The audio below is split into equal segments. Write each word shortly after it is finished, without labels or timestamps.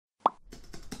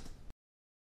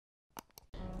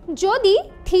যদি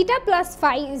theta plus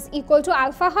phi is equal to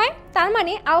alpha হয়, তার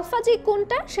মানে আলফা যে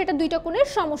কোণটা সেটা দুইটা কোণের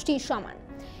সমষ্টির সমান,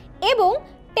 এবং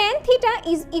tan theta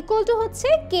is equal to হচ্ছে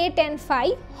কে tan ফাই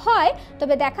হয়,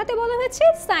 তবে দেখাতে বলা হয়েছে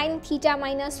sin theta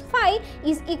minus phi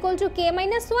is equal to K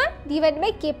minus one divide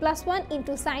by k plus one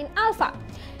into sine alpha.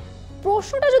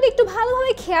 প্রশ্নটা যদি একটু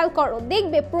ভালোভাবে খেয়াল করো,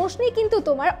 দেখবে প্রশ্নে কিন্তু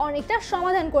তোমার অনেকটা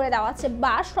সমাধান করে দেওয়া আছে,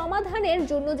 বা সমাধানের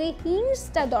জন্য যে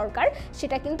হিন্টসটা দরকার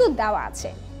সেটা কিন্তু দেওয়া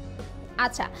আছে।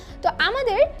 আচ্ছা, তো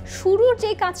আমাদের শুরুর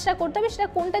যে কাজটা করতে হবে সেটা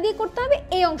কোনটা দিয়ে করতে হবে?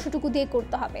 এই অংশটুকু দিয়ে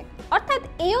করতে হবে। অর্থাৎ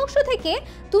এই অংশ থেকে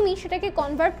তুমি সেটাকে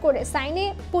কনভার্ট করে সাইনে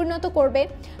পরিণত করবে।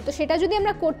 তো সেটা যদি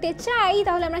আমরা করতে চাই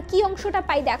তাহলে আমরা কি অংশটা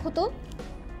পাই দেখো তো।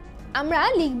 আমরা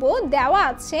লিখব দেওয়া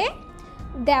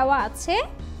আছে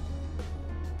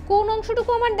কোন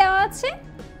অংশটুকু আমার দেওয়া আছে?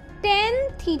 tan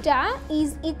theta is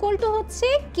equal to হচ্ছে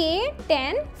কে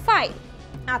tan ফাই।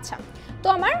 আচ্ছা, তো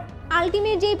আমার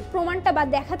আলটিমেট যে প্রমাণটা বা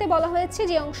দেখাতে বলা হয়েছে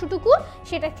যে অংশটুকু,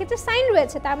 সেটার ক্ষেত্রে সাইন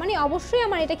রয়েছে, তার মানে অবশ্যই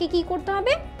আমার এটাকে কি করতে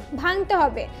হবে? ভাঙতে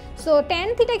হবে। সো tan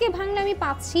থিটাকে ভাঙলে আমি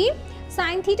পাচ্ছি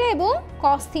সাইন থিটা এবং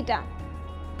cos theta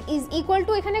is equal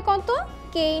to এখানে কত?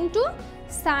 কে into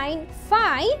sine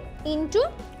phi into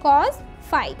cos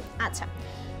phi. আচ্ছা,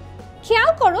 খেয়াল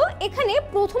করো এখানে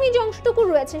প্রথমে যে অংশটুকু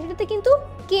রয়েছে সেটাতে কিন্তু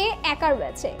কে একা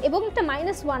রয়েছে এবং একটা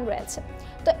মাইনাস ওয়ান রয়েছে।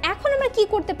 তো এখন আমরা কি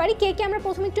করতে পারি? কে আমরা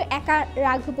প্রথমে একটু একা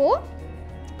রাখবো।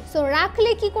 সো রাখলে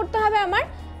কি করতে হবে? আমার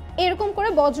এরকম করে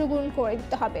বজ্রগুণ করে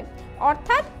দিতে হবে,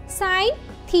 অর্থাৎ সাইন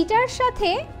থিটার সাথে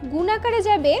গুণাকারে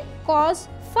যাবে কস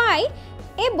ফাই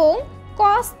এবং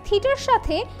কস থিটার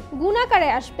সাথে গুণাকারে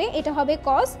আসবে, এটা হবে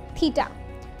কস থিটা।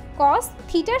 কস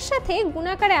থিটার সাথে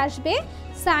গুণাকারে আসবে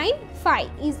sine phi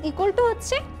is equal to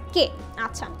হচ্ছে কে।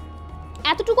 আচ্ছা,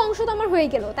 এতটুকু অংশ তো আমার হয়ে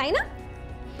গেল, তাই না?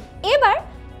 এবার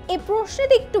এই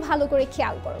প্রশ্নটি একটু ভালো করে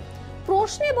খেয়াল করো।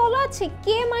 প্রশ্নে বলা আছে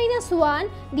কে minus one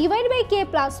divide by k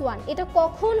plus one. এটা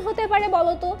কখন হতে পারে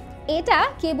বলো তো? এটা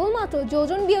কেবলমাত্র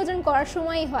যোজন বিয়োজন করার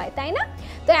সময়ই হয়, তাই না?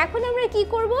 তো এখন আমরা কি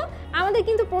করব? আমাদের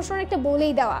কিন্তু প্রশ্ন একটা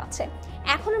বলেই দেওয়া আছে।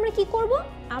 এখন আমরা কি করব?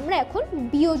 আমরা এখন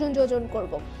বিয়োজন যোজন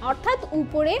করব, অর্থাৎ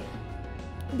উপরে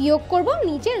বিয়োগ করব,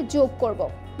 নিচে যোগ করব।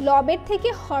 লবের থেকে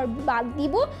হর বাদ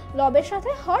দিব, লবের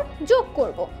সাথে হর যোগ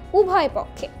করব উভয়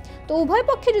পক্ষে। তো উভয়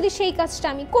পক্ষে যদি সেই কাজটা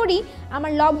আমি করি,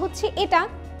 আমার লব হচ্ছে এটা।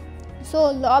 সো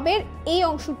লবের এই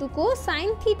অংশটুকু sine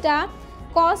theta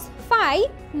cos phi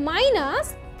minus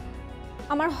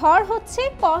আমার হর হচ্ছে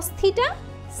cos theta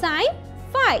sine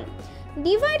phi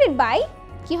divided by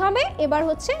কি হবে? এবার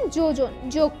হচ্ছে যোজন,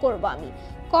 যোগ করব আমি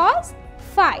cos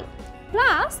phi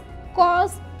plus cos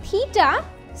theta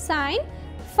sine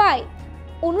phi.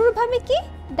 অনুরূপভাবে কি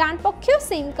ডান পক্ষেও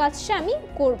সেম কাজটা আমি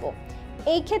করব।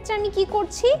 এই ক্ষেত্রে আমি কি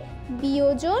করছি?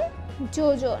 বিয়োজন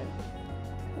যোজন,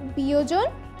 বিয়োজন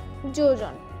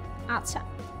যোজন। আচ্ছা,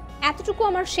 এতটুকু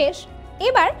আমার শেষ।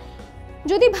 এবার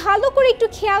যদি ভালো করে একটু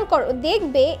খেয়াল করো,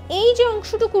 দেখবে এই যে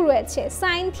অংশটুকু রয়েছে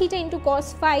sine theta into cos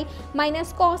phi minus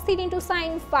cos theta into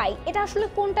sine phi, এটা আসলে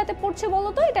কোনটাতে পড়ছে বলো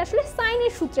তো? এটা আসলে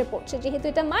সাইনের সূত্রে পড়ছে। যেহেতু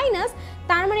এটা মাইনাস,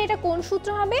 তার মানে এটা কোন সূত্র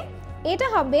হবে? এটা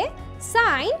হবে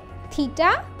সাইন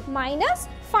থিটা মাইনাস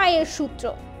ফাই এর সূত্র,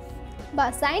 বা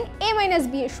সাইন এ মাইনাস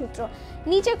বি এর সূত্র।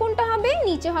 নিচে কোনটা হবে?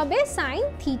 নিচে হবে sine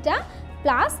theta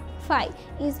plus phi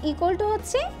is equal to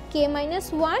হচ্ছে কে minus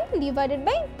one divided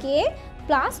by k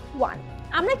plus one.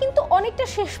 আমরা কিন্তু অনেকটা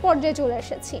শেষ পর্যায়ে চলে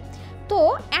এসেছি। তো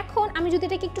এখন আমি যদি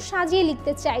এটাকে একটু সাজিয়ে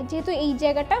লিখতে চাই, যেহেতু এই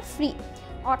জায়গাটা ফ্রি,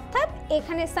 অর্থাৎ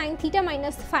এখানে সাইন থিটা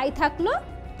মাইনাস ফাই থাকলো,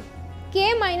 কে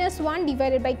minus one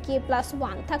divided by k plus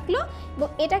one থাকলো, এবং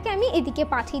এটাকে আমি এদিকে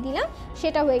পাঠিয়ে দিলাম,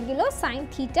 সেটা হয়ে গেল সাইন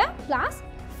থিটা প্লাস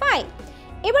ফাই।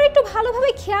 এবার একটু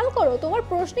ভালোভাবে খেয়াল করো, তোমার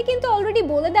প্রশ্নে কিন্তু অলরেডি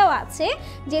বলে দেওয়া আছে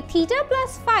যে theta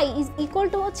plus phi is equal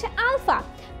to হচ্ছে আলফা।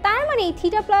 তার মানে এই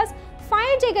থিটা প্লাস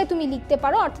ফাইয়ের জায়গায় তুমি লিখতে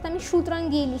পারো, অর্থাৎ আমি সুতরাং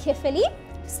গিয়ে লিখে ফেলি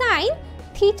sine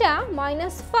theta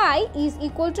minus phi is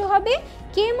equal to হবে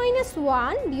কে minus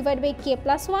one divide by k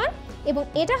plus one, এবং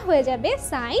এটা হয়ে যাবে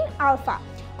সাইন আলফা।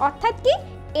 অর্থাৎ কি,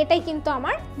 এটাই কিন্তু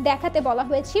আমার দেখাতে বলা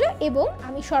হয়েছিল এবং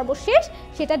আমি সর্বশেষ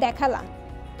সেটা দেখালাম।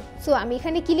 সো আমি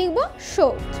এখানে কি লিখব?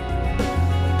 শোড।